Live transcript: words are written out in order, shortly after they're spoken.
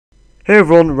Hey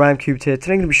everyone, Ramcubed here.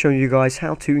 Today I'm going to be showing you guys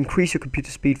how to increase your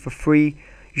computer speed for free.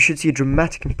 You should see a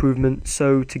dramatic improvement.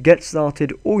 So to get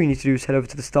started, all you need to do is head over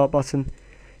to the start button,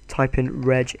 type in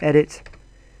regedit,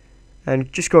 and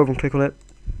just go over and click on it.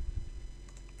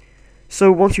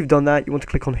 So once you've done that, you want to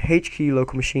click on HKey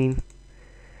local machine,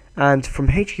 and from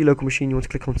HKey local machine you want to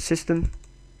click on system,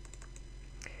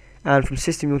 and from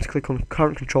system you want to click on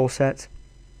current control set,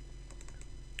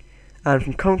 and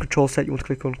from current control set you want to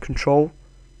click on control.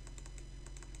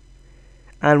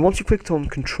 And once you've clicked on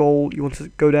control, you want to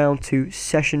go down to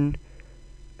session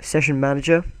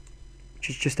manager,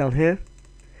 which is just down here.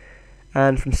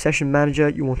 And from session manager,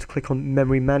 you want to click on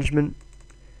memory management.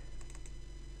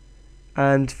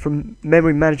 And from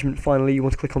memory management, finally, you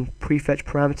want to click on prefetch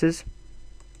parameters.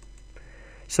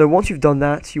 So once you've done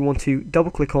that, you want to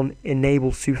double click on enable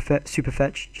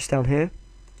superfetch, just down here.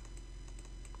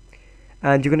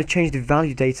 And you're going to change the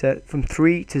value data from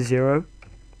 3 to 0.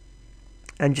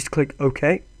 And just click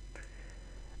OK,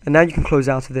 and now you can close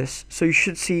out of this. So you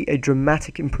should see a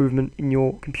dramatic improvement in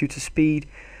your computer speed.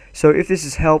 So if this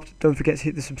has helped, don't forget to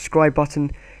hit the subscribe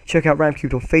button, check out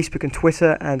Ramcubed on Facebook and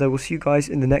Twitter, and I will see you guys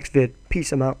in the next vid.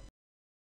 Peace, I'm out.